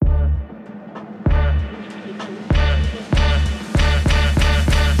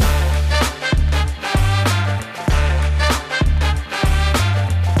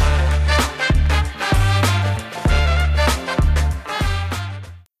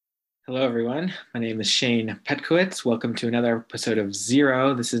Hello, everyone. My name is Shane Petkowitz. Welcome to another episode of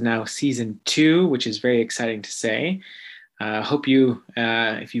Zero. This is now season two, which is very exciting to say. Hope you,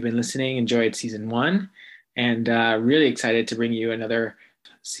 if you've been listening, enjoyed season one, and really excited to bring you another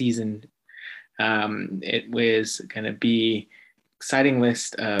season. It was going to be exciting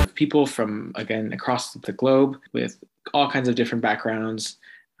list of people from, again, across the globe with all kinds of different backgrounds,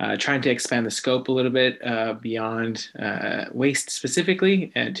 trying to expand the scope a little bit beyond waste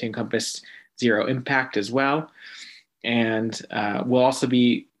specifically and to encompass zero impact as well. And we'll also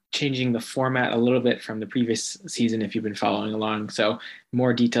be changing the format a little bit from the previous season if you've been following along. So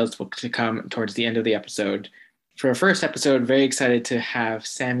more details will to come towards the end of the episode. For our first episode, very excited to have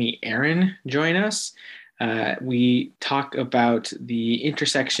Sami Aaron join us. We talk about the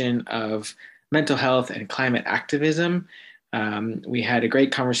intersection of mental health and climate activism. We had a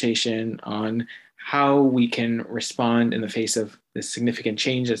great conversation on how we can respond in the face of this significant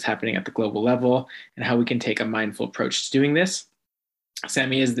change that's happening at the global level and how we can take a mindful approach to doing this.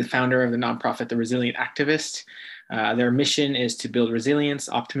 Sami is the founder of the nonprofit The Resilient Activist. Their mission is to build resilience,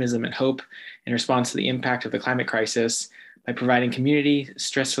 optimism, and hope in response to the impact of the climate crisis by providing community,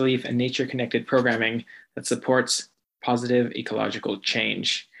 stress relief, and nature-connected programming that supports positive ecological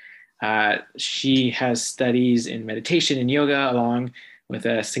change. She has studies in meditation and yoga, along with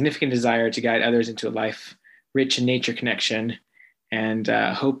a significant desire to guide others into a life rich in nature connection, and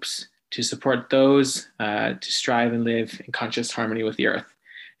hopes to support those to strive and live in conscious harmony with the earth.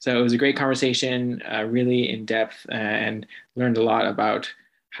 So it was a great conversation, really in depth, and learned a lot about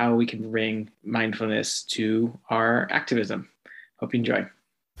how we can bring mindfulness to our activism. Hope you enjoy.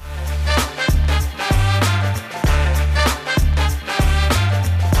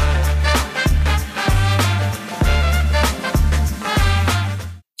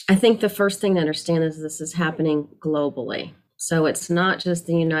 I think the first thing to understand is this is happening globally. So it's not just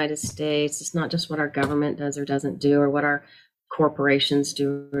the United States. It's not just what our government does or doesn't do, or what our corporations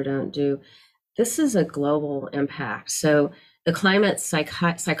do or don't do. This is a global impact. So the Climate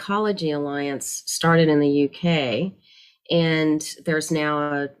Psychology Alliance started in the UK, and there's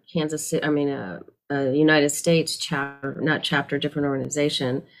now a United States chapter, different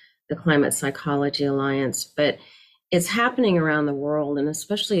organization, the Climate Psychology Alliance. But it's happening around the world, and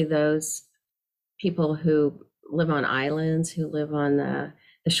especially those people who live on islands, who live on the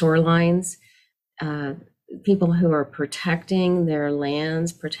shorelines, people who are protecting their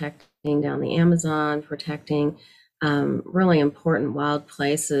lands, protecting down the Amazon, protecting really important wild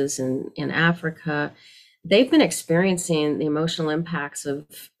places in Africa. They've been experiencing the emotional impacts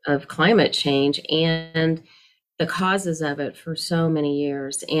of climate change and the causes of it for so many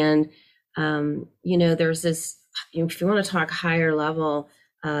years. And, there's this, if you want to talk higher level,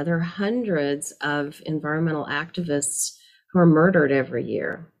 there are hundreds of environmental activists who are murdered every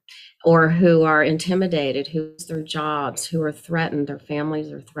year, or who are intimidated, who lose their jobs, who are threatened, their families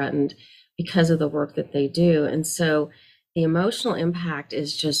are threatened because of the work that they do. And so the emotional impact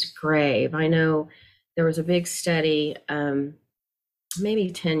is just grave. I know there was a big study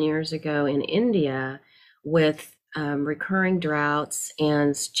maybe 10 years ago in India with recurring droughts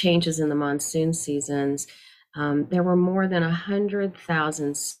and changes in the monsoon seasons. There were more than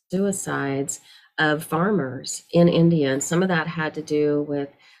 100,000 suicides of farmers in India. And some of that had to do with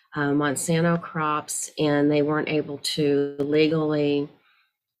Monsanto crops, and they weren't able to legally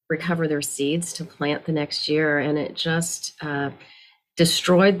recover their seeds to plant the next year. And it just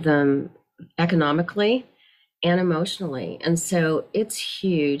destroyed them economically and emotionally. And so it's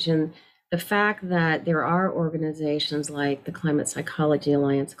huge. And the fact that there are organizations like the Climate Psychology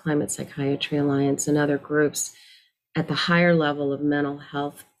Alliance, Climate Psychiatry Alliance, and other groups at the higher level of mental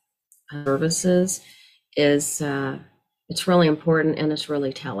health services is it's really important, and it's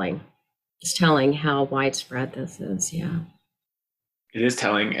really telling. It's telling how widespread this is. Yeah, it is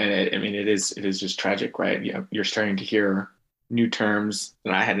telling, and it is just tragic, right? You're starting to hear new terms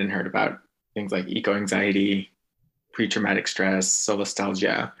that I hadn't heard about, things like eco-anxiety, pre-traumatic stress,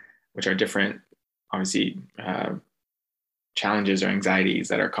 solastalgia, which are different, obviously, challenges or anxieties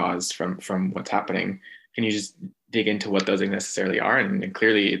that are caused from what's happening. Can you just dig into what those necessarily are? And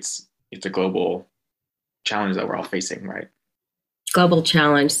clearly, it's a global challenge that we're all facing, right? Global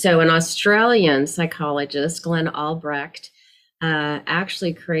challenge. So an Australian psychologist, Glenn Albrecht,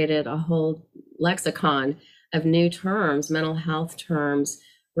 actually created a whole lexicon of new terms, mental health terms,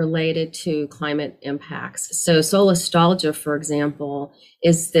 related to climate impacts. So solastalgia, for example,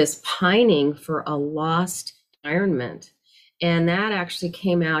 is this pining for a lost environment. And that actually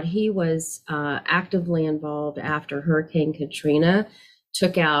came out. He was actively involved after Hurricane Katrina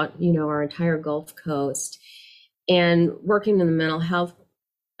took out, our entire Gulf Coast, and working in the mental health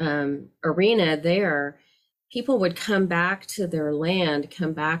arena there, people would come back to their land,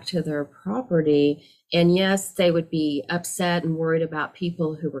 come back to their property. And yes, they would be upset and worried about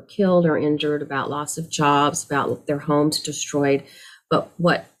people who were killed or injured, about loss of jobs, about their homes destroyed. But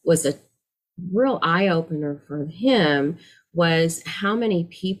what was a real eye opener for him was how many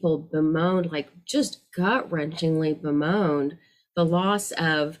people bemoaned, like just gut wrenchingly bemoaned, the loss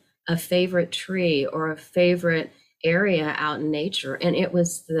of a favorite tree or a favorite area out in nature. And it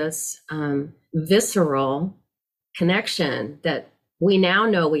was this visceral connection that we now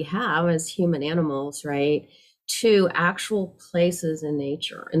know we have as human animals, right, to actual places in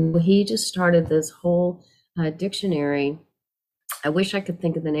nature. And he just started this whole dictionary. I wish I could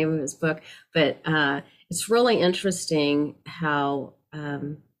think of the name of his book, but it's really interesting how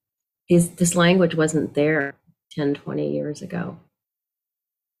this language wasn't there 10, 20 years ago.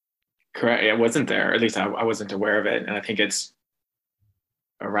 Correct. It wasn't there. At least I wasn't aware of it. And I think it's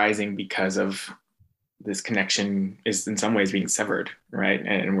arising because of this connection is in some ways being severed, right?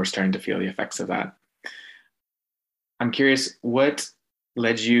 And we're starting to feel the effects of that. I'm curious, what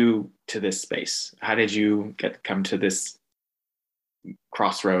led you to this space? How did you come to this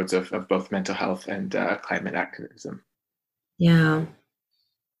crossroads of both mental health and climate activism? Yeah.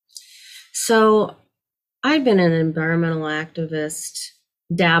 So I've been an environmental activist,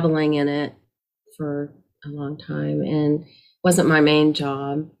 dabbling in it for a long time, and wasn't my main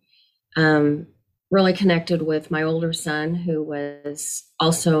job. Really connected with my older son, who was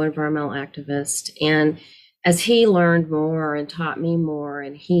also an environmental activist. And as he learned more and taught me more,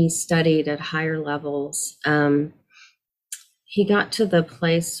 and he studied at higher levels, he got to the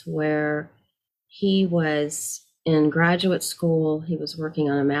place where he was in graduate school. He was working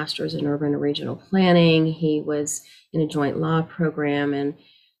on a master's in urban and regional planning. He was in a joint law program. And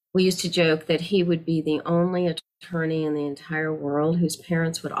we used to joke that he would be the only attorney in the entire world whose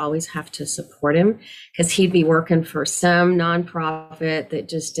parents would always have to support him, because he'd be working for some nonprofit that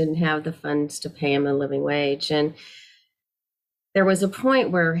just didn't have the funds to pay him a living wage. And there was a point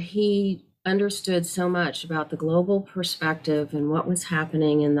where he understood so much about the global perspective and what was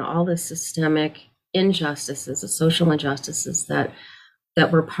happening and all the systemic injustices, the social injustices that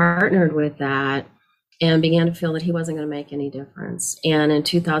were partnered with that, and began to feel that he wasn't going to make any difference. And in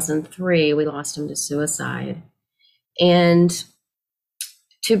 2003, we lost him to suicide. And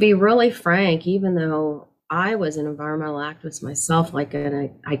to be really frank, even though I was an environmental activist myself, like,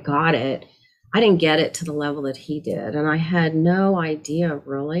 and I got it, I didn't get it to the level that he did. And I had no idea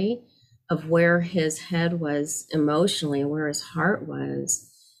really of where his head was emotionally and where his heart was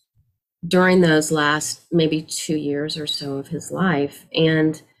during those last maybe 2 years or so of his life.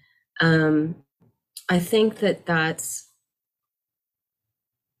 And I think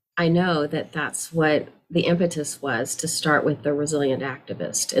I know that that's what the impetus was, to start with the resilient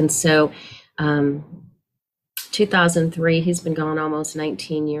activist. And so 2003, he's been gone almost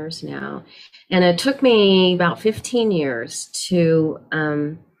 19 years now. And it took me about 15 years to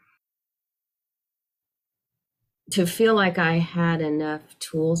feel like I had enough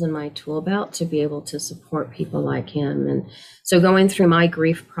tools in my tool belt to be able to support people like him. And so going through my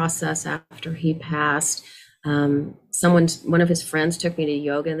grief process after he passed, one of his friends took me to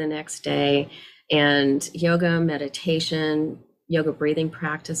yoga the next day, and yoga, meditation, yoga breathing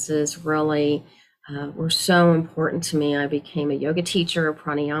practices really were so important to me. I became a yoga teacher, a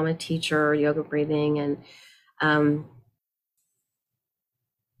pranayama teacher, yoga breathing, and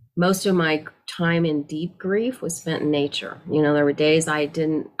most of my time in deep grief was spent in nature. You know, there were days I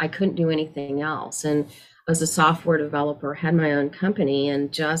couldn't do anything else. And I was a software developer, had my own company,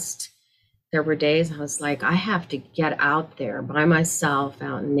 and there were days I was like, I have to get out there by myself,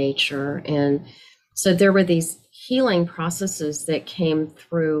 out in nature. And so there were these healing processes that came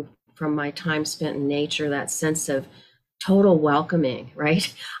through from my time spent in nature, that sense of total welcoming,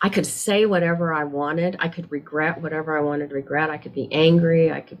 right? I could say whatever I wanted. I could regret whatever I wanted to regret. I could be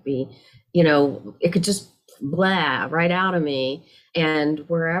angry. I could be, it could just blah right out of me. And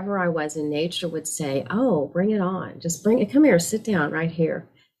wherever I was in nature would say, oh, bring it on. Just bring it. Come here, sit down right here.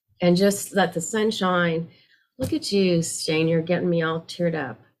 And just let the sun shine. Look at you, Shane, you're getting me all teared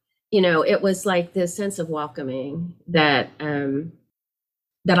up. It was like this sense of welcoming that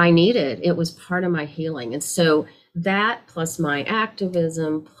I needed. It was part of my healing. And so that, plus my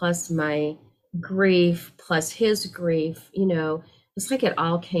activism, plus my grief, plus his grief, it's like it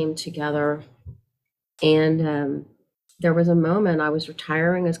all came together. And there was a moment I was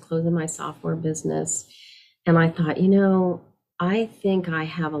retiring, I was closing my software business. And I thought, I think I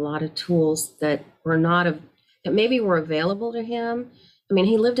have a lot of tools that that maybe were available to him. I mean,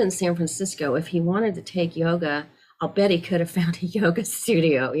 he lived in San Francisco. If he wanted to take yoga I'll bet he could have found a yoga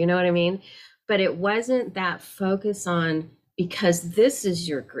studio, you know what I mean? But it wasn't that focus on, because this is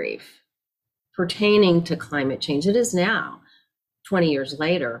your grief pertaining to climate change. It is now, 20 years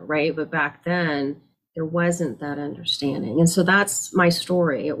later, right? But back then, there wasn't that understanding. And so that's my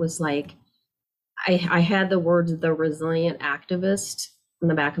story. It was like, I had the words the resilient activist in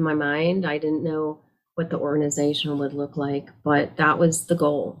the back of my mind. I didn't know what the organization would look like, but that was the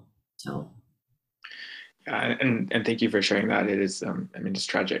goal. So, and thank you for sharing that. It is, I mean, it's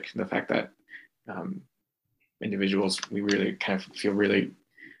tragic, the fact that individuals, we really kind of feel really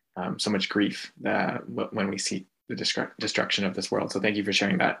so much grief when we see the destruction of this world. So thank you for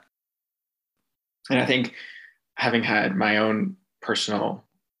sharing that. And I think, having had my own personal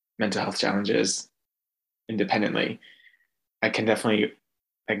mental health challenges independently, I can definitely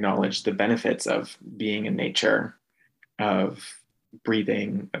acknowledge the benefits of being in nature, of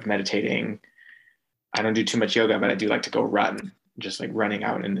breathing, of meditating. I don't do too much yoga, but I do like to go run, just like running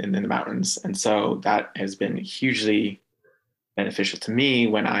out in the mountains. And so that has been hugely beneficial to me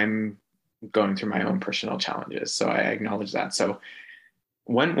when I'm going through my own personal challenges. So I acknowledge that. So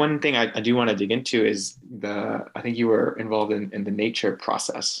one thing I do want to dig into is I think you were involved in the nature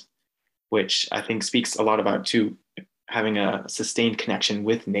process, which I think speaks a lot about too, having a sustained connection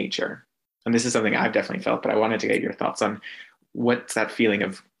with nature. And this is something I've definitely felt, but I wanted to get your thoughts on what's that feeling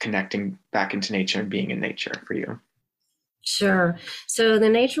of connecting back into nature and being in nature for you? sure. So the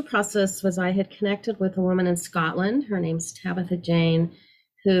nature process was, I had connected with a woman in Scotland. Her name's Tabitha Jane,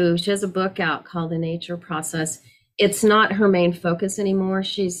 who, she has a book out called The Nature Process. It's not her main focus anymore.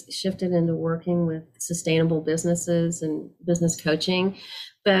 She's shifted into working with sustainable businesses and business coaching.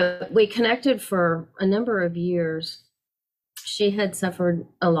 But we connected for a number of years. She had suffered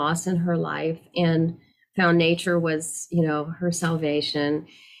a loss in her life and found nature was, her salvation.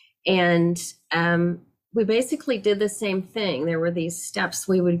 And we basically did the same thing. There were these steps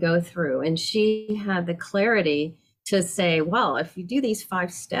we would go through, and she had the clarity to say, well, if you do these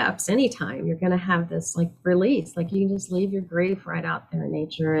 5 steps anytime, you're going to have this like release, like you can just leave your grief right out there in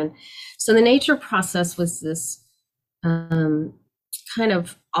nature. And so the nature process was this kind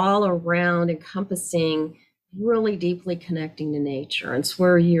of all around encompassing, really deeply connecting to nature. And it's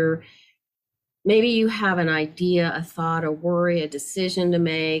where maybe you have an idea, a thought, a worry, a decision to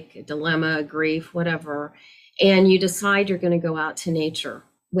make, a dilemma, a grief, whatever, and you decide you're going to go out to nature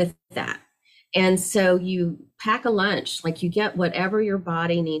with that. And so you pack a lunch, like you get whatever your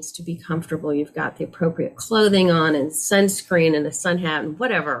body needs to be comfortable. You've got the appropriate clothing on and sunscreen and a sun hat and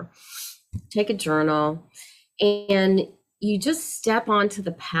whatever. Take a journal, and you just step onto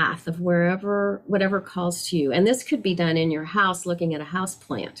the path of whatever calls to you. And this could be done in your house, looking at a house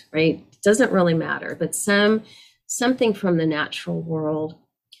plant, right? It doesn't really matter, but something from the natural world.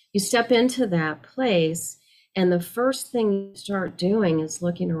 You step into that place, and the first thing you start doing is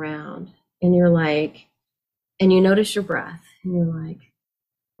looking around, and you're like, and you notice your breath, and you're like,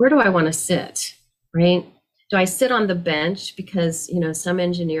 where do I want to sit, right? Do I sit on the bench because, some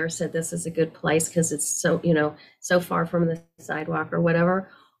engineer said this is a good place because it's so, so far from the sidewalk or whatever?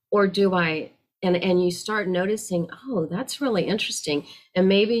 Or do I, and you start noticing, oh, that's really interesting. And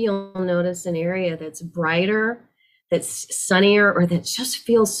maybe you'll notice an area that's brighter, that's sunnier, or that just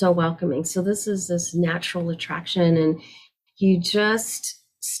feels so welcoming. So this is this natural attraction, and you just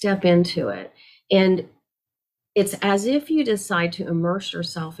step into it. And it's as if you decide to immerse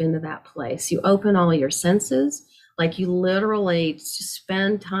yourself into that place. You open all your senses, like you literally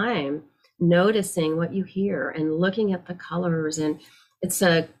spend time noticing what you hear and looking at the colors. And it's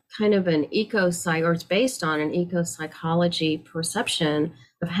a kind of an or it's based on an eco-psychology perception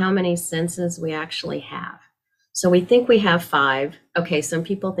of how many senses we actually have. So we think we have 5. Okay, some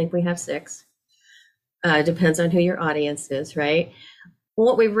people think we have 6. Depends on who your audience is, right?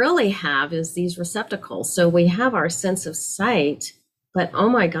 What we really have is these receptacles. So we have our sense of sight, but oh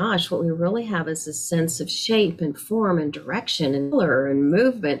my gosh, what we really have is a sense of shape and form and direction and color and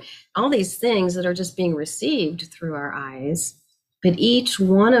movement, all these things that are just being received through our eyes. But each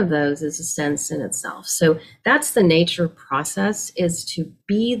one of those is a sense in itself. So that's the nature process, is to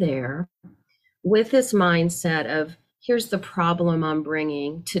be there with this mindset of, here's the problem I'm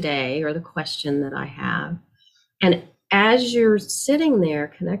bringing today, or the question that I have. And as you're sitting there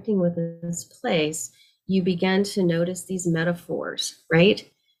connecting with this place, you begin to notice these metaphors, right?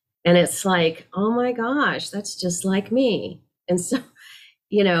 And it's like, oh my gosh, that's just like me. And so,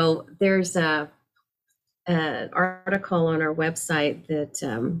 there's an article on our website that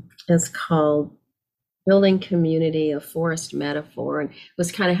is called Building Community, a Forest Metaphor. And it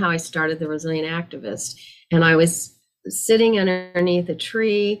was kind of how I started the Resilient Activist. And I was sitting underneath a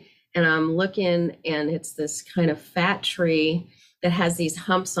tree, and I'm looking, and it's this kind of fat tree that has these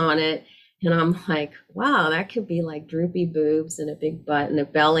humps on it. And I'm like, wow, that could be like droopy boobs and a big butt and a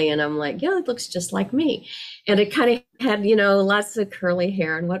belly. And I'm like, yeah, it looks just like me. And it kind of had, lots of curly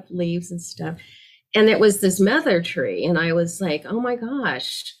hair and what leaves and stuff. And it was this mother tree. And I was like, oh my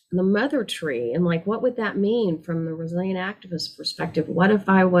gosh, the mother tree. And like, what would that mean from the resilient activist perspective? What if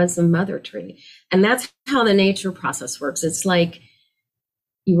I was a mother tree? And that's how the nature process works. It's like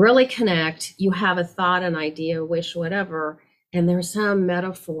you really connect, you have a thought, an idea, wish, whatever, and there's some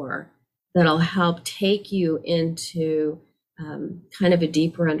metaphor that'll help take you into kind of a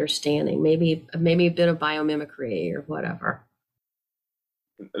deeper understanding, maybe a bit of biomimicry or whatever.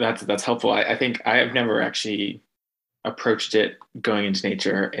 That's helpful. I think I have never actually approached it going into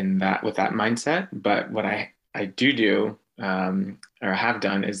nature in that with that mindset. But what I do or have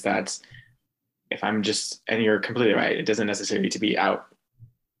done is that if I'm just, and you're completely right, it doesn't necessarily need to be out.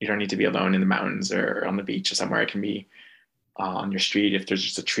 You don't need to be alone in the mountains or on the beach or somewhere. It can be on your street if there's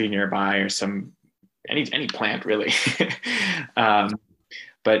just a tree nearby or any plant really. um,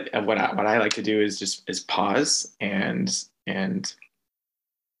 but what I like to do is pause and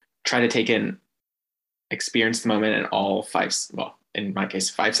try to take in, experience the moment in all five, well, in my case,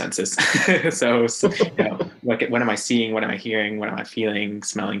 five senses. so what am I seeing? What am I hearing? What am I feeling,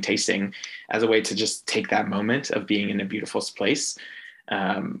 smelling, tasting, as a way to just take that moment of being in a beautiful place.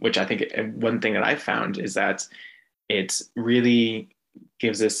 Which I think one thing that I've found is that it really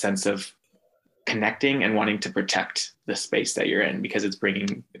gives a sense of connecting and wanting to protect the space that you're in because it's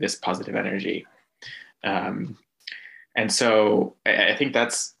bringing this positive energy. And so I think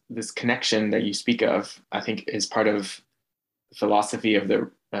that's this connection that you speak of, I think is part of the philosophy of the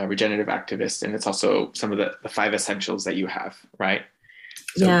regenerative activist. And it's also some of the five essentials that you have, right?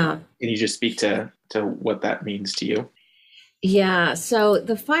 So yeah. Can you just speak to what that means to you? Yeah. So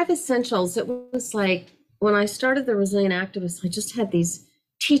the five essentials, it was like when I started the Resilient Activist, I just had these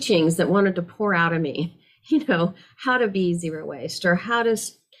teachings that wanted to pour out of me, how to be zero waste or how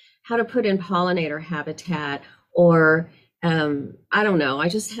to put in pollinator habitat or I don't know. I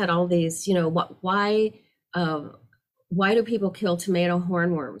just had all these, why do people kill tomato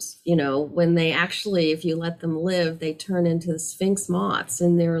hornworms? When they actually, if you let them live, they turn into the sphinx moths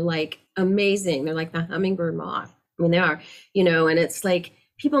and they're like amazing. They're like the hummingbird moth. I mean, they are, and it's like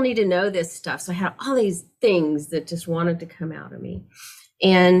people need to know this stuff. So I had all these things that just wanted to come out of me.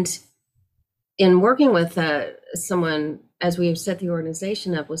 And in working with someone, as we have set the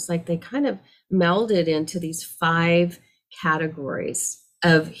organization up, was like they kind of melded into these five categories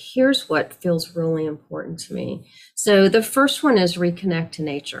of here's what feels really important to me. So the first one is reconnect to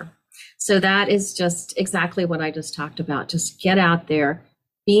nature. So that is just exactly what I just talked about. Just get out there,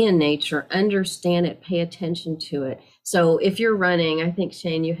 be in nature, understand it, pay attention to it. So if you're running, I think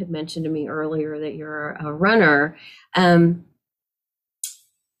Shane, you had mentioned to me earlier that you're a runner.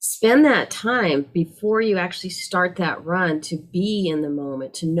 Spend that time before you actually start that run to be in the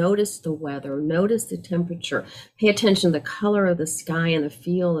moment, to notice the weather, notice the temperature, pay attention to the color of the sky and the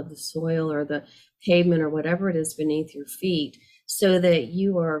feel of the soil or the pavement or whatever it is beneath your feet, so that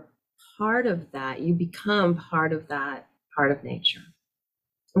you are part of that, you become part of that, part of nature.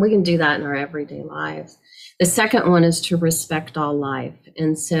 And we can do that in our everyday lives. The second one is to respect all life.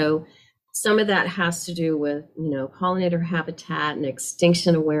 And so some of that has to do with, pollinator habitat and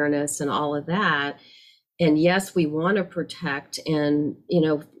extinction awareness and all of that. And yes, we want to protect and,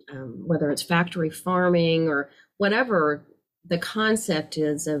 whether it's factory farming or whatever the concept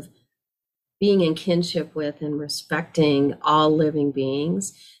is of being in kinship with and respecting all living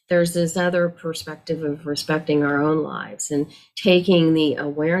beings, there's this other perspective of respecting our own lives and taking the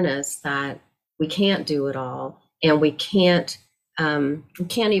awareness that we can't do it all and we can't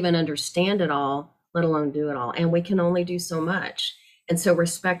even understand it all, let alone do it all. And we can only do so much. And so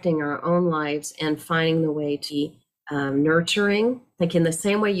respecting our own lives and finding the way to be nurturing, like in the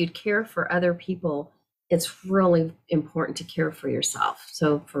same way you'd care for other people, it's really important to care for yourself.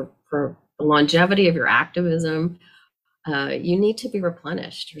 So for the longevity of your activism, you need to be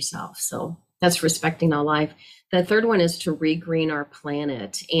replenished yourself. So that's respecting all life. The third one is to regreen our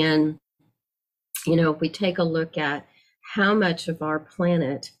planet. And, if we take a look at how much of our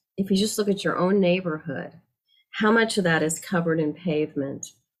planet, if you just look at your own neighborhood, how much of that is covered in pavement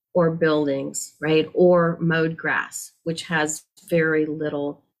or buildings, right? Or mowed grass, which has very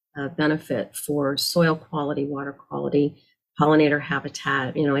little benefit for soil quality, water quality, pollinator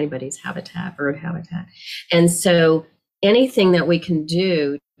habitat, anybody's habitat, bird habitat. And so anything that we can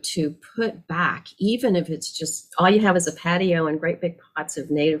do to put back, even if it's just all you have is a patio and great big pots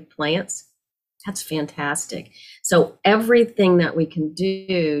of native plants, That's fantastic. So everything that we can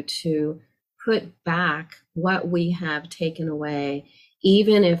do to put back what we have taken away,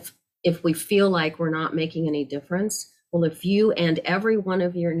 even if we feel like we're not making any difference, well, if you and every one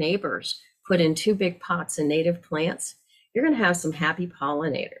of your neighbors put in 2 big pots of native plants, you're going to have some happy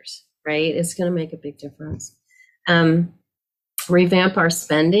pollinators, right? It's going to make a big difference. Revamp our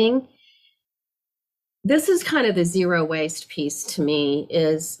spending. This is kind of the zero waste piece to me.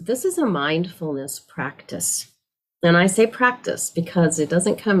 Is this is a mindfulness practice. And I say practice because it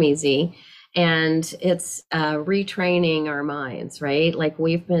doesn't come easy, and it's retraining our minds, right? Like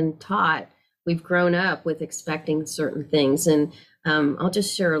we've been taught, we've grown up with expecting certain things. And I'll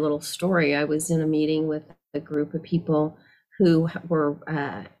just share a little story. I was in a meeting with a group of people who were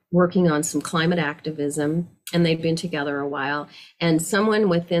working on some climate activism, and they'd been together a while. And someone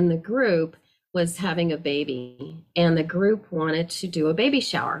within the group was having a baby, and the group wanted to do a baby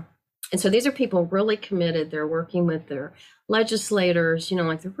shower. And so these are people really committed. They're working with their legislators,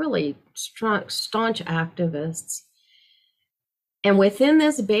 like they're really strong, staunch activists. And within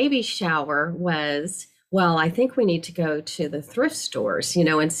this baby shower was, well, I think we need to go to the thrift stores,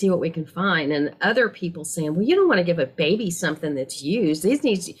 and see what we can find. And other people saying, well, you don't want to give a baby something that's used.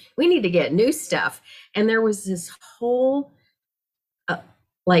 We need to get new stuff. And there was this whole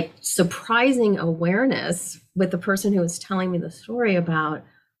like surprising awareness with the person who was telling me the story about,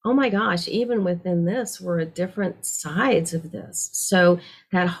 oh my gosh, even within this, we're at different sides of this. So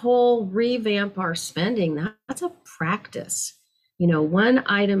that whole revamp our spending, that's a practice. One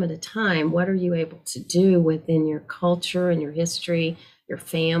item at a time, what are you able to do within your culture and your history, your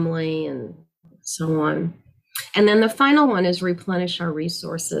family, and so on. And then the final one is replenish our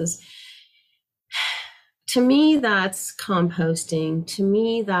resources. To me, that's composting. To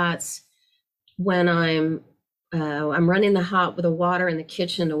me, that's when I'm running the water in the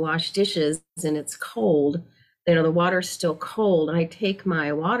kitchen to wash dishes and it's cold. The water's still cold. I take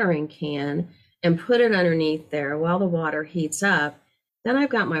my watering can and put it underneath there while the water heats up. Then I've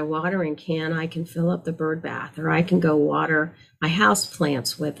got my watering can. I can fill up the bird bath, or I can go water my house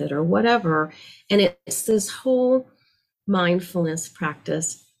plants with it, or whatever. And it's this whole mindfulness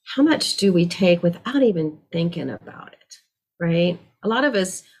practice. How much do we take without even thinking about it, right? A lot of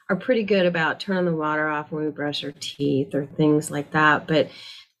us are pretty good about turning the water off when we brush our teeth or things like that, but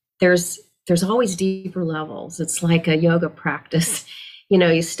there's always deeper levels. It's like a yoga practice.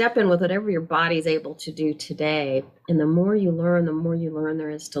 You step in with whatever your body's able to do today, and the more you learn there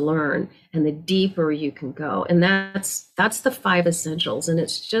is to learn, and the deeper you can go. And that's the 5 essentials, and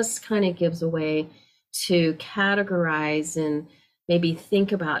it's just kind of gives a way to categorize and maybe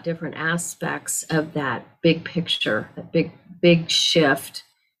think about different aspects of that big picture, that big shift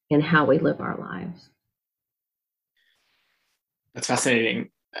in how we live our lives. That's fascinating.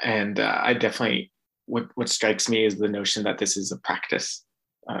 And I definitely, what strikes me is the notion that this is a practice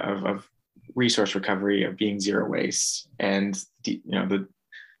of resource recovery, of being zero waste. And,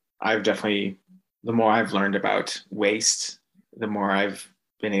 I've definitely, the more I've learned about waste, the more I've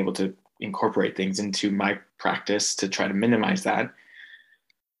been able to incorporate things into my practice to try to minimize that.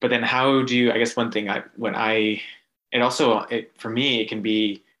 But then how do you, I guess one thing for me, it can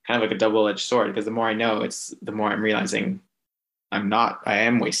be kind of like a double-edged sword, because the more I know, the more I'm realizing I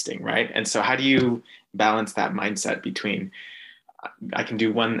am wasting, right? And so how do you balance that mindset between, I can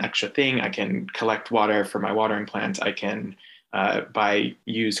do one extra thing, I can collect water for my watering plant, I can buy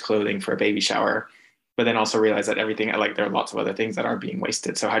used clothing for a baby shower, but then also realize that there are lots of other things that are being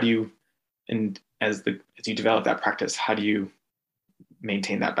wasted. So how do you, and as you develop that practice, how do you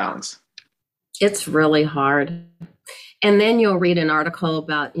maintain that balance? It's really hard. And then you'll read an article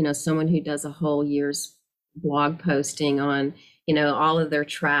about, someone who does a whole year's blog posting on, all of their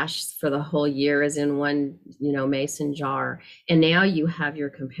trash for the whole year is in one, mason jar. And now you have your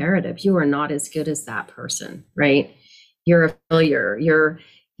comparative. You are not as good as that person, right? You're a failure.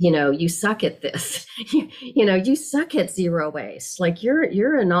 You suck at this. You suck at zero waste. Like you're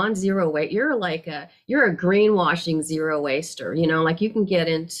a non-zero waste. You're a greenwashing zero waster. Like you can get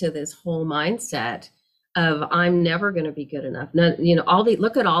into this whole mindset of I'm never going to be good enough. No,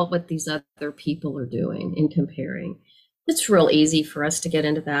 look at all what these other people are doing and comparing. It's real easy for us to get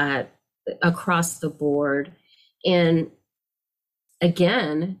into that across the board. And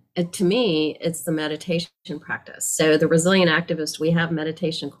again, to me, it's the meditation practice. So the Resilient Activist, we have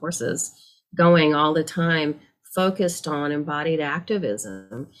meditation courses going all the time, focused on embodied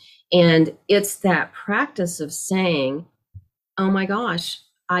activism. And it's that practice of saying, oh my gosh,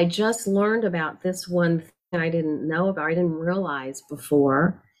 I just learned about this one thing I didn't know about, I didn't realize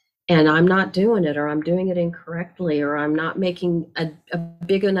before, and I'm not doing it, or I'm doing it incorrectly, or I'm not making a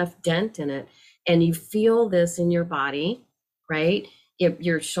big enough dent in it. and you feel this in your body, right?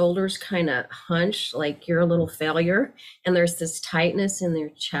 Your shoulders kind of hunch like you're a little failure, and there's this tightness in your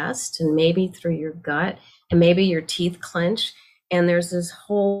chest and maybe through your gut, and maybe your teeth clench, and there's this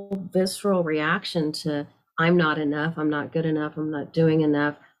whole visceral reaction to I'm not enough, I'm not good enough, I'm not doing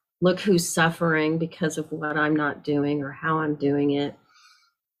enough. Look who's suffering because of what I'm not doing or how I'm doing it.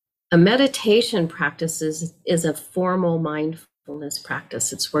 A meditation practice is a formal mindfulness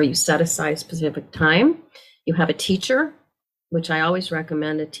practice. It's where you set aside specific time. You have a teacher, which I always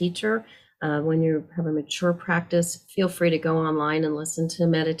recommend a teacher. When you have a mature practice, feel free to go online and listen to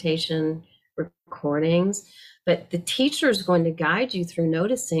meditation recordings. But the teacher is going to guide you through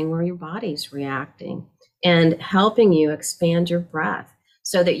noticing where your body's reacting and helping you expand your breath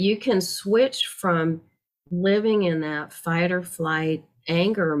so that you can switch from living in that fight or flight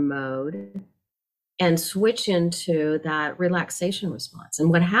anger mode and switch into that relaxation response. And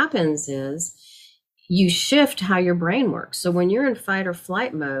what happens is you shift how your brain works. So when you're in fight or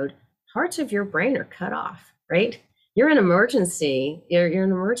flight mode, parts of your brain are cut off, right? You're in emergency, you're in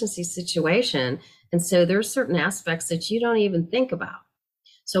an emergency situation. And so there's certain aspects that you don't even think about.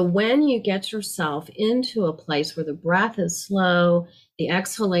 So when you get yourself into a place where the breath is slow, the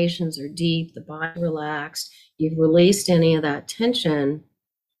exhalations are deep, the body relaxed, you've released any of that tension,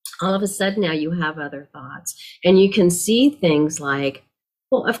 all of a sudden now you have other thoughts. And you can see things like,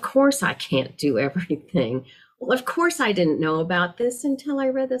 well, of course I can't do everything. Well, of course I didn't know about this until I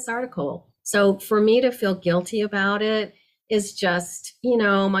read this article. So for me to feel guilty about it is just,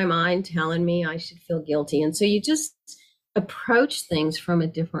 my mind telling me I should feel guilty. And so you just approach things from a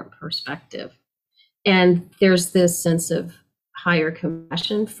different perspective. And there's this sense of higher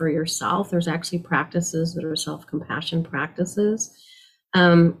compassion for yourself. There's actually practices that are self-compassion practices.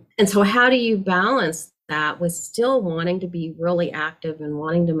 And so how do you balance that with still wanting to be really active and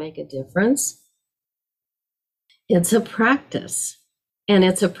wanting to make a difference? It's a practice. And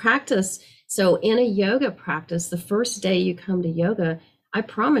it's a practice. So in a yoga practice, the first day you come to yoga, I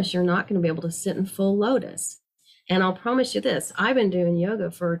promise you're not going to be able to sit in full lotus. And I'll promise you this, I've been doing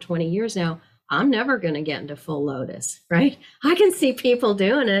yoga for 20 years now. I'm never going to get into full lotus, right? I can see people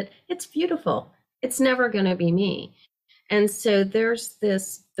doing it. It's beautiful. It's never going to be me. And so there's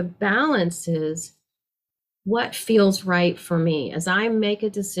this, the balance is what feels right for me. As I make a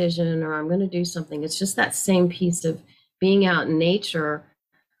decision or I'm going to do something, it's just that same piece of being out in nature,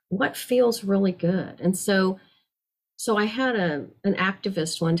 what feels really good. And so I had an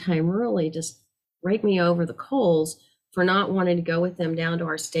activist one time really just rake me over the coals for not wanting to go with them down to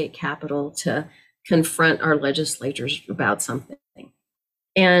our state capitol to confront our legislators about something.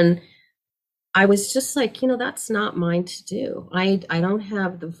 And I was just like, that's not mine to do. I don't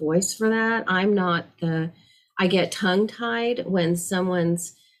have the voice for that. I get tongue tied when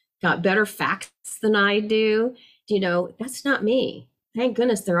someone's got better facts than I do. That's not me. Thank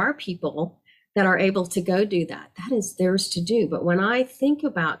goodness there are people that are able to go do that. That is theirs to do. But when I think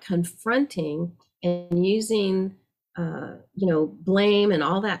about confronting and using, blame and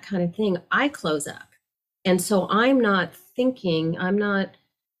all that kind of thing, I close up. And so I'm not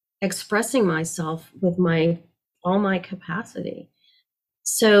expressing myself with all my capacity.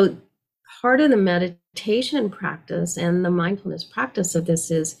 So part of the meditation practice and the mindfulness practice of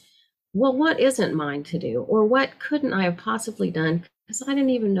this is, well, what isn't mine to do? Or what couldn't I have possibly done because I didn't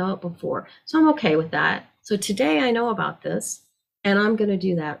even know it before? So I'm okay with that. So today I know about this and I'm going to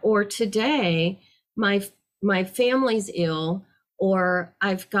do that. Or today my family's ill, or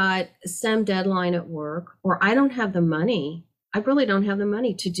I've got some deadline at work, or I don't have the money. I really don't have the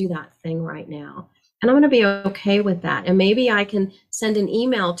money to do that thing right now. And I'm going to be okay with that. And maybe I can send an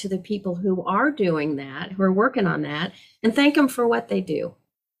email to the people who are doing that, who are working on that, and thank them for what they do.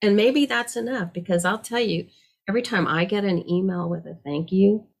 And maybe that's enough, because I'll tell you, every time I get an email with a thank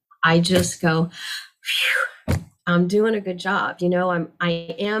you, I just go, phew, I'm doing a good job. I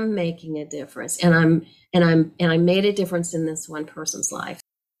am making a difference, and I made a difference in this one person's life.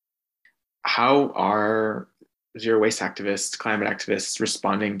 How are zero waste activists, climate activists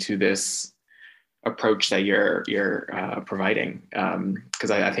responding to this approach that you're providing?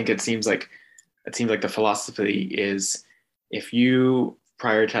 Because I think it seems like the philosophy is, if you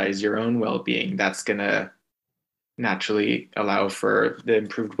prioritize your own well-being, that's gonna naturally allow for the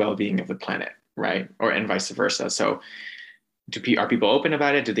improved well-being of the planet, right? And vice versa. So are people open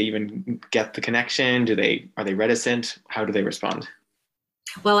about it? Do they even get the connection? Are they reticent? How do they respond?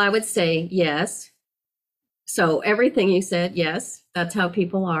 Well, I would say yes. So everything you said, yes, that's how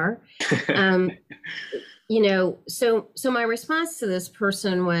people are. So my response to this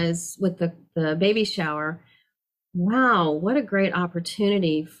person was with the baby shower Wow, what a great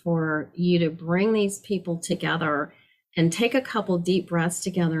opportunity for you to bring these people together and take a couple deep breaths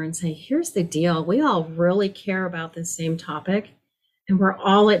together and say, here's the deal. We all really care about the same topic, and we're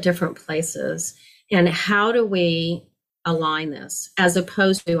all at different places. And how do we align this as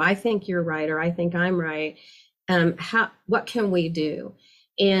opposed to, I think you're right, or I think I'm right. What can we do?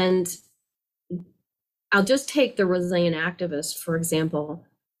 And I'll just take the resilient activist, for example.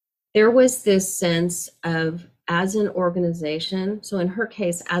 There was this sense of, as an organization, so in her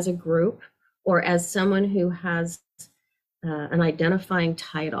case, as a group, or as someone who has an identifying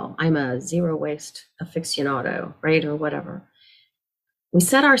title, I'm a zero waste aficionado, right, or whatever. We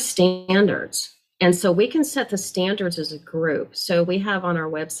set our standards. And so we can set the standards as a group. So we have on our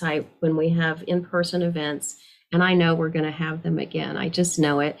website, when we have in-person events, and I know we're going to have them again, I just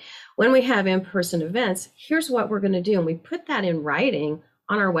know it. When we have in-person events, here's what we're going to do. And we put that in writing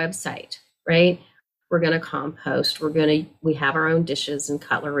on our website, right? We're going to compost. We have our own dishes and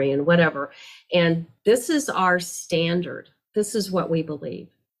cutlery and whatever. And this is our standard. This is what we believe.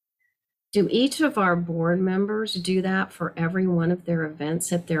 Do each of our board members do that for every one of their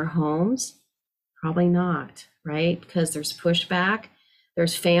events at their homes? Probably not, right? Because there's pushback.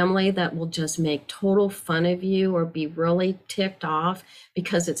 There's family that will just make total fun of you or be really ticked off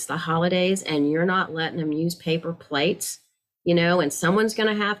because it's the holidays and you're not letting them use paper plates, and someone's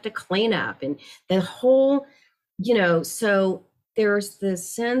going to have to clean up and the whole, so there's this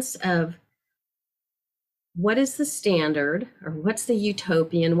sense of, what is the standard, or what's the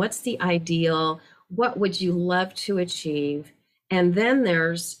utopian, what's the ideal, what would you love to achieve? And then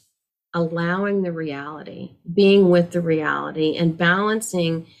there's allowing the reality, being with the reality and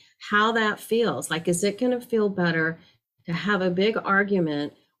balancing how that feels. Like, is it going to feel better to have a big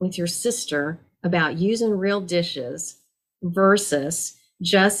argument with your sister about using real dishes versus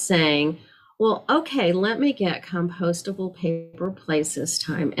just saying, well, okay, let me get compostable paper plates this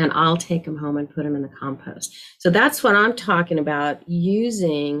time and I'll take them home and put them in the compost. So that's what I'm talking about,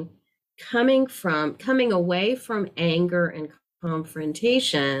 coming away from anger and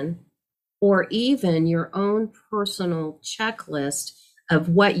confrontation, or even your own personal checklist of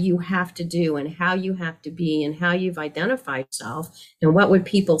what you have to do and how you have to be and how you've identified yourself and what would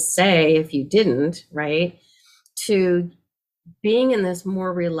people say if you didn't, right? To being in this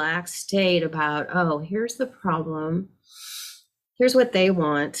more relaxed state about, oh, here's the problem. Here's what they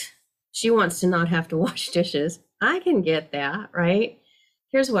want. She wants to not have to wash dishes. I can get that, right?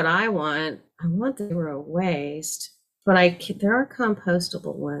 Here's what I want. I want zero waste, but there are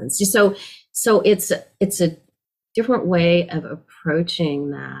compostable ones. So it's a different way of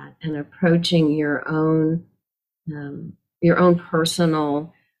approaching that and approaching your own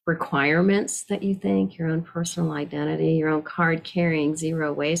personal requirements that you think, your own personal identity, your own card carrying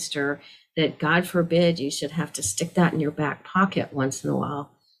zero waster, that God forbid you should have to stick that in your back pocket once in a while.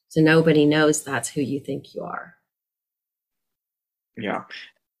 So nobody knows that's who you think you are. Yeah.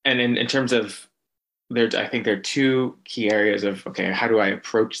 And in terms of I think there are two key areas of, okay, how do I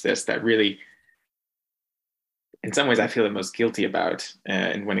approach this that really, in some ways, I feel the most guilty about,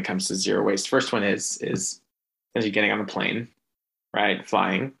 and when it comes to zero waste. First one is as you're getting on the plane, right?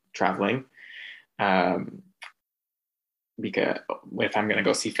 Flying, traveling. Because if I'm going to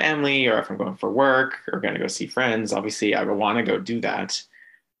go see family or if I'm going for work or going to go see friends, obviously I would want to go do that,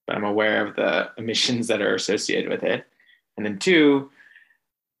 but I'm aware of the emissions that are associated with it. And then two,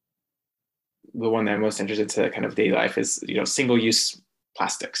 the one that I'm most interested to kind of daily life is, single use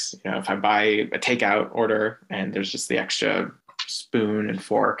plastics. If I buy a takeout order and there's just the extra spoon and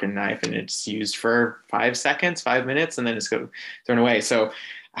fork and knife and it's used for 5 seconds, 5 minutes, and then it's thrown away. So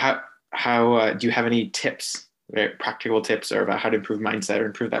how do you have any tips, very practical tips, or about how to improve mindset or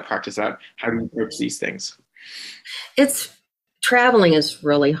improve that practice about how to approach these things? Traveling is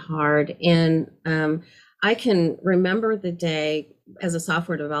really hard. And I can remember the day as a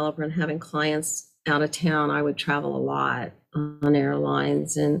software developer and having clients out of town. I would travel a lot on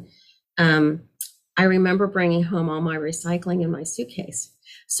airlines. And I remember bringing home all my recycling in my suitcase.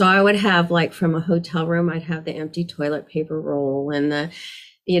 So I would have, like, from a hotel room, I'd have the empty toilet paper roll and the,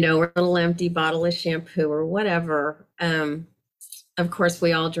 little empty bottle of shampoo or whatever. Of course,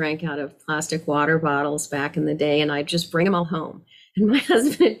 we all drank out of plastic water bottles back in the day, and I'd just bring them all home. And my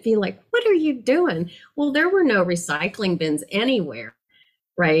husband would be like, what are you doing? Well, there were no recycling bins anywhere,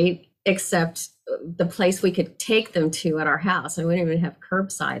 right? Except the place we could take them to at our house. And we didn't even have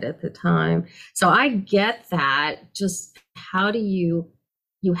curbside at the time. So I get that. Just how do you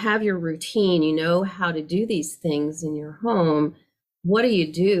have your routine, you know how to do these things in your home. What do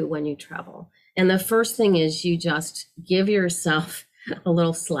you do when you travel? And the first thing is you just give yourself a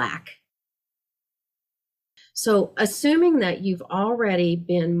little slack. So, assuming that you've already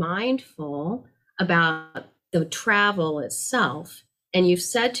been mindful about the travel itself, and you've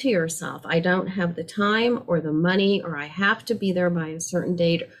said to yourself, I don't have the time or the money, or I have to be there by a certain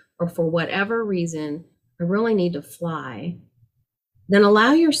date, or for whatever reason, I really need to fly, then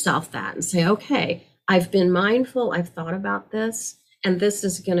allow yourself that and say, okay, I've been mindful, I've thought about this, and this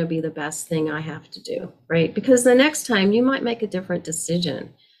is going to be the best thing I have to do, right? Because the next time you might make a different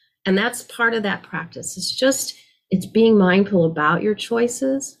decision. And that's part of that practice. It's being mindful about your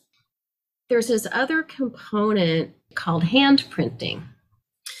choices. There's this other component called hand printing.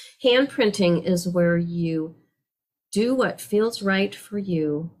 Hand printing is where you do what feels right for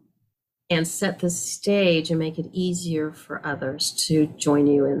you and set the stage and make it easier for others to join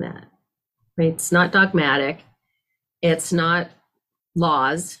you in that. Right? It's not dogmatic. It's not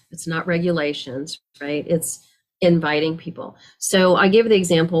laws. It's not regulations, right? It's inviting people. So I give the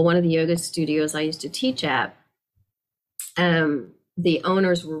example, one of the yoga studios I used to teach at, the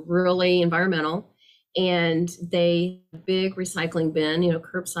owners were really environmental, and they had a big recycling bin,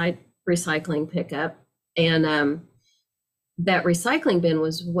 curbside recycling pickup. And that recycling bin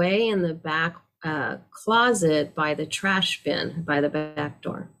was way in the back closet by the trash bin, by the back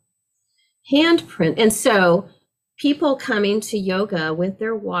door. Handprint. And so people coming to yoga with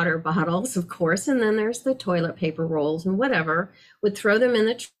their water bottles, of course, and then there's the toilet paper rolls and whatever, would throw them in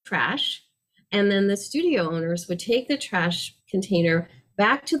the trash. And then the studio owners would take the trash container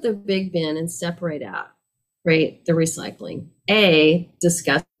back to the big bin and separate out, right? The recycling. A,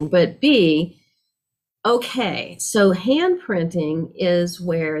 disgusting, but B, okay. So hand printing is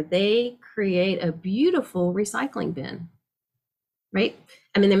where they create a beautiful recycling bin, right?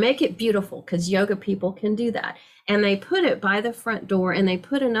 I mean, they make it beautiful because yoga people can do that. And they put it by the front door, and they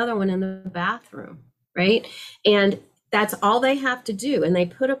put another one in the bathroom, right? And that's all they have to do. And they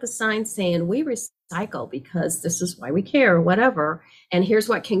put up a sign saying, we recycle because this is why we care, or whatever. And here's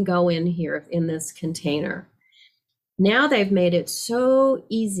what can go in here in this container. Now they've made it so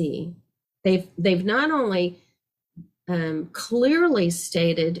easy. They've not only clearly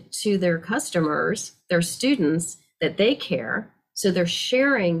stated to their customers, their students, that they care. So they're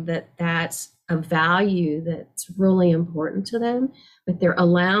sharing that that's a value that's really important to them, but they're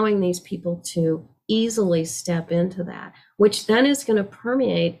allowing these people to easily step into that, which then is going to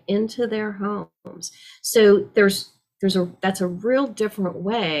permeate into their homes. So that's a real different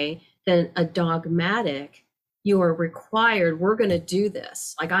way than a dogmatic, you are required, we're going to do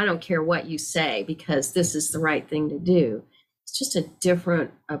this. Like, I don't care what you say because this is the right thing to do. It's just a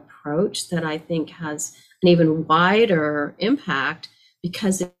different approach that I think has an even wider impact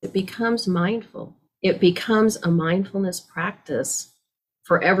because it becomes mindful. It becomes a mindfulness practice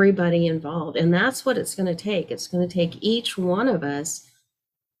for everybody involved. And that's what it's going to take. It's going to take each one of us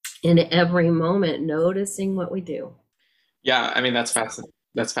in every moment noticing what we do. Yeah, I mean that's fascinating.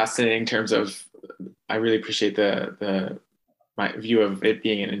 That's fascinating in terms of I really appreciate the my view of it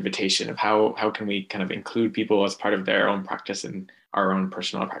being an invitation of how can we kind of include people as part of their own practice and our own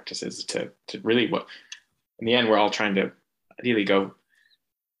personal practices to really what in the end we're all trying to ideally go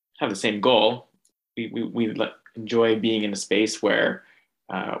have the same goal. We enjoy being in a space where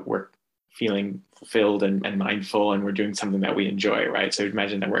we're feeling fulfilled and mindful and we're doing something that we enjoy, right? So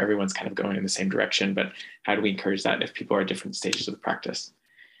imagine that where everyone's kind of going in the same direction, but how do we encourage that if people are at different stages of the practice?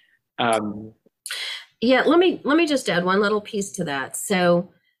 Yeah, let me just add one little piece to that.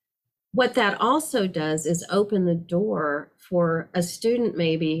 So what that also does is open the door for a student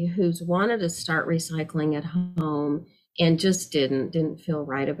maybe who's wanted to start recycling at home and just didn't feel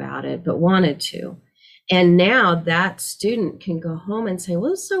right about it, but wanted to. And now that student can go home and say,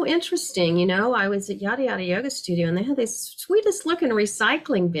 well, it's so interesting. I was at Yada Yada Yoga Studio and they had this sweetest looking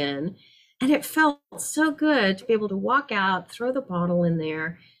recycling bin. And it felt so good to be able to walk out, throw the bottle in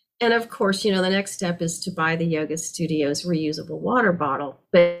there. And of course, the next step is to buy the yoga studio's reusable water bottle.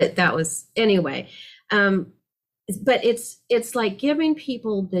 But that was anyway. But it's like giving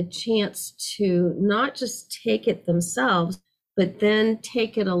people the chance to not just take it themselves, but then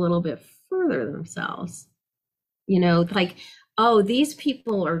take it a little bit further themselves. Like, oh, these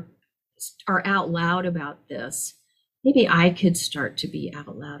people are out loud about this. Maybe I could start to be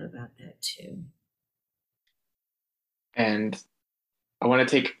out loud about that too. And I want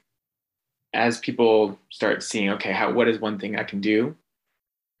to take as people start seeing, okay, what is one thing I can do?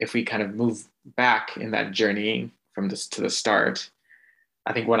 If we kind of move back in that journey from this to the start,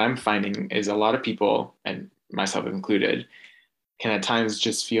 I think what I'm finding is a lot of people, and myself included, can at times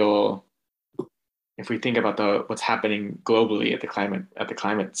just feel, if we think about what's happening globally in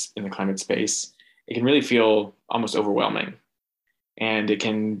the climate space, it can really feel almost overwhelming. and it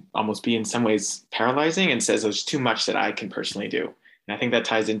can almost be in some ways paralyzing and says there's too much that I can personally do. And I think that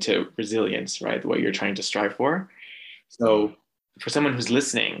ties into resilience, right? What you're trying to strive for. So for someone who's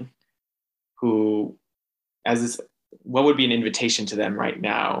listening, who as this, what would be an invitation to them right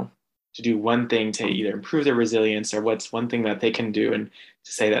now to do one thing to either improve their resilience, or what's one thing that they can do and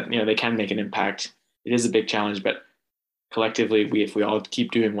to say that, they can make an impact. It is a big challenge, but collectively, if we all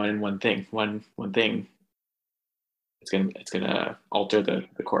keep doing one thing, one thing, it's gonna alter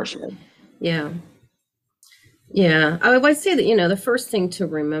the course. Right? Yeah. Yeah. I would say that, the first thing to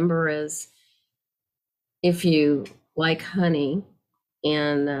remember is if you like honey,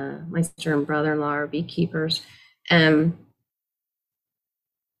 and my sister and brother-in-law are beekeepers, a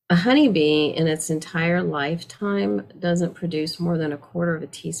honeybee in its entire lifetime doesn't produce more than a quarter of a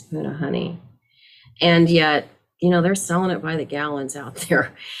teaspoon of honey. And yet, they're selling it by the gallons out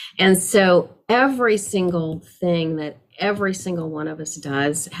there. And so every single thing that every single one of us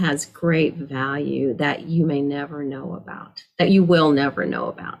does has great value that you may never know about, that you will never know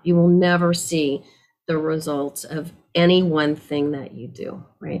about. You will never see the results of any one thing that you do,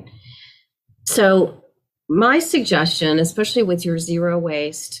 right? So my suggestion, especially with your zero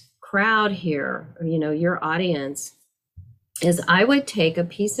waste crowd here, your audience, is I would take a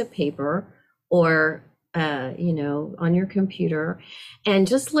piece of paper or on your computer and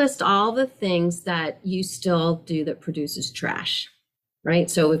just list all the things that you still do that produces trash, right?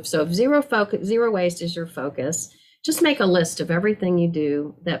 So if zero waste is your focus, just make a list of everything you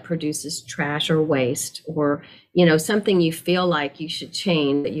do that produces trash or waste, or something you feel like you should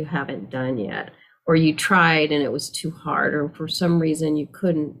change that you haven't done yet, or you tried and it was too hard, or for some reason you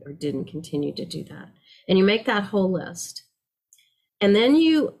couldn't or didn't continue to do that. And you make that whole list. And then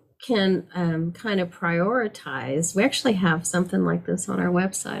you can kind of prioritize. We actually have something like this on our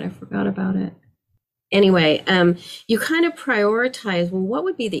website. I forgot about it. Anyway, you kind of prioritize, well, what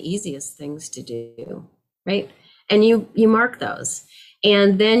would be the easiest things to do, right? And you mark those.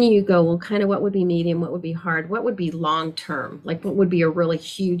 And then you go, well, kind of what would be medium, what would be hard, what would be long term, like what would be a really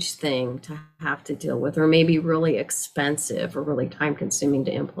huge thing to have to deal with, or maybe really expensive or really time consuming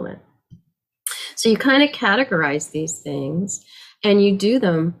to implement. So you kind of categorize these things and you do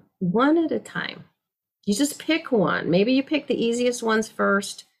them one at a time. You just pick one. Maybe you pick the easiest ones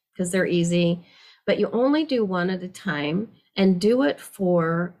first because they're easy, but you only do one at a time and do it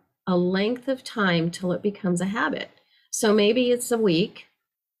for a length of time till it becomes a habit. So maybe it's a week,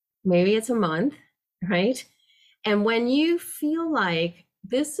 maybe it's a month, right? And when you feel like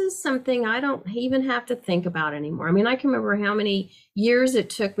this is something I don't even have to think about anymore. I mean, I can remember how many years it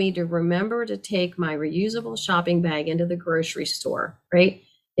took me to remember to take my reusable shopping bag into the grocery store, right?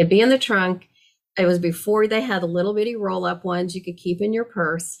 It'd be in the trunk. It was before they had the little bitty roll-up ones you could keep in your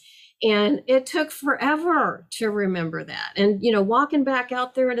purse. And it took forever to remember that. And, walking back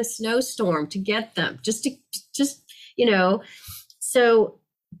out there in a snowstorm to get them, so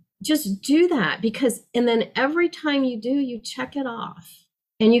just do that, and then every time you do, you check it off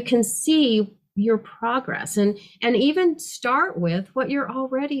and you can see your progress, and even start with what you're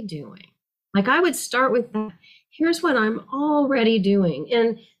already doing. Like I would start with that. Here's what I'm already doing.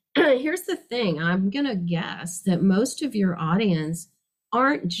 And here's the thing, I'm going to guess that most of your audience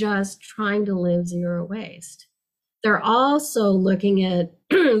aren't just trying to live zero waste. They're also looking at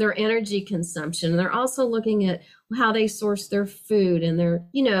their energy consumption. They're also looking at how they source their food, and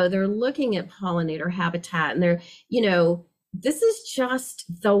they're looking at pollinator habitat, and this is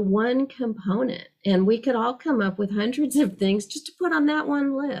just the one component. And we could all come up with hundreds of things just to put on that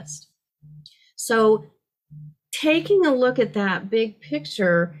one list. So taking a look at that big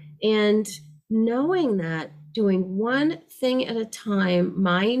picture and knowing that doing one thing at a time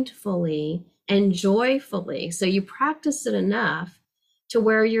mindfully and joyfully, so you practice it enough to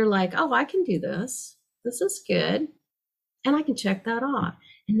where you're like, oh, I can do this. This is good. And I can check that off.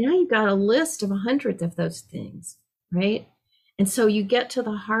 And now you've got a list of 100 of those things, right? And so you get to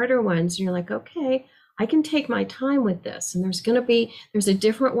the harder ones and you're like, okay, I can take my time with this. And there's a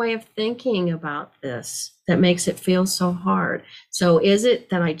different way of thinking about this that makes it feel so hard. So is it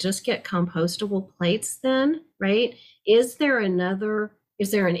that I just get compostable plates then, right? Is there an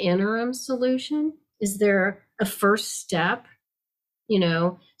interim solution? Is there a first step?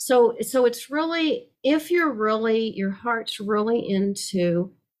 So it's really, if your heart's really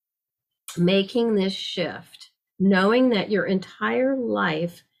into making this shift, knowing that your entire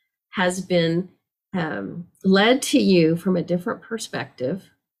life has been led to you from a different perspective,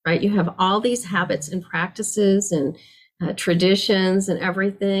 right? You have all these habits and practices and traditions and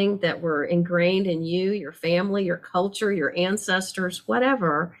everything that were ingrained in you, your family, your culture, your ancestors,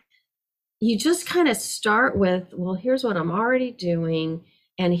 whatever. you just kind of start with, well, here's what I'm already doing,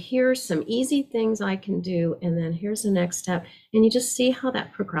 and here's some easy things I can do, and then here's the next step, and you just see how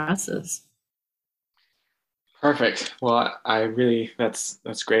that progresses. Perfect. Well, I really that's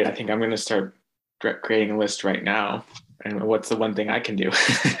great. I think I'm going to start creating a list right now. And what's the one thing I can do?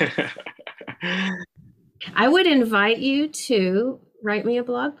 I would invite you to write me a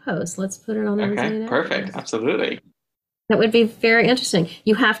blog post. Let's put it on the Okay, Resilient perfect. Activist. Absolutely. That would be very interesting.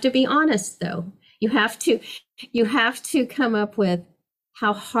 You have to be honest, though. You have to you have to come up with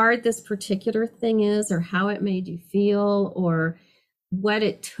how hard this particular thing is, or how it made you feel, or what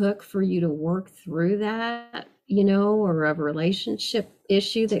it took for you to work through that, or a relationship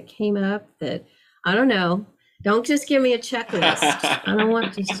issue that came up that, I don't know. Don't just give me a checklist. I don't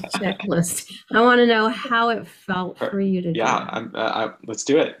want just a checklist. I want to know how it felt for you to do Yeah, that. let's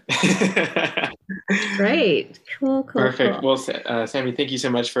do it. Great. Cool, cool, Perfect. cool. Well, Sammy, thank you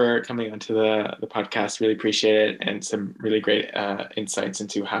so much for coming onto the podcast. Really appreciate it, and some really great insights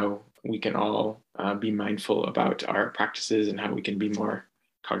into how we can all be mindful about our practices and how we can be more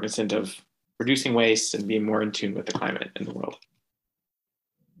cognizant of reducing waste and being more in tune with the climate in the world.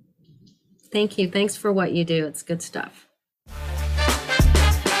 Thank you. Thanks for what you do. It's good stuff.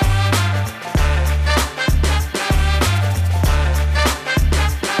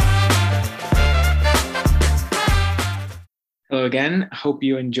 Hello again. Hope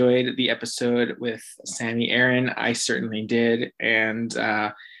you enjoyed the episode with Sami Aaron. I certainly did. And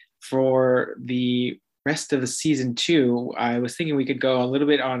for the rest of the season 2, I was thinking we could go a little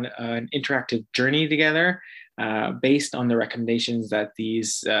bit on an interactive journey together based on the recommendations that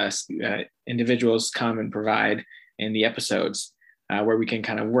these individuals come and provide in the episodes, where we can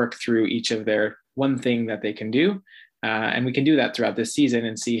kind of work through each of their one thing that they can do. And we can do that throughout this season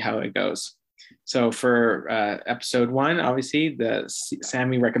and see how it goes. So for episode 1, obviously,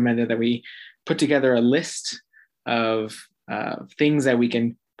 Sami recommended that we put together a list of things that we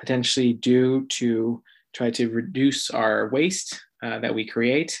can potentially do to try to reduce our waste that we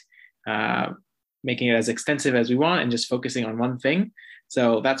create, making it as extensive as we want and just focusing on one thing.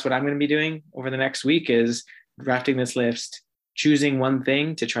 So that's what I'm going to be doing over the next week, is drafting this list, choosing one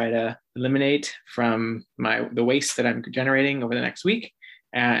thing to try to eliminate from the waste that I'm generating over the next week.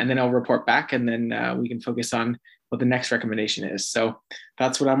 And then I'll report back, and then we can focus on what the next recommendation is. So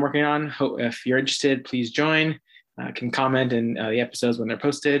that's what I'm working on. If you're interested, please join. Can comment in the episodes when they're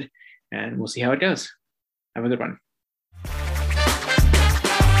posted, and we'll see how it goes. Have a good one.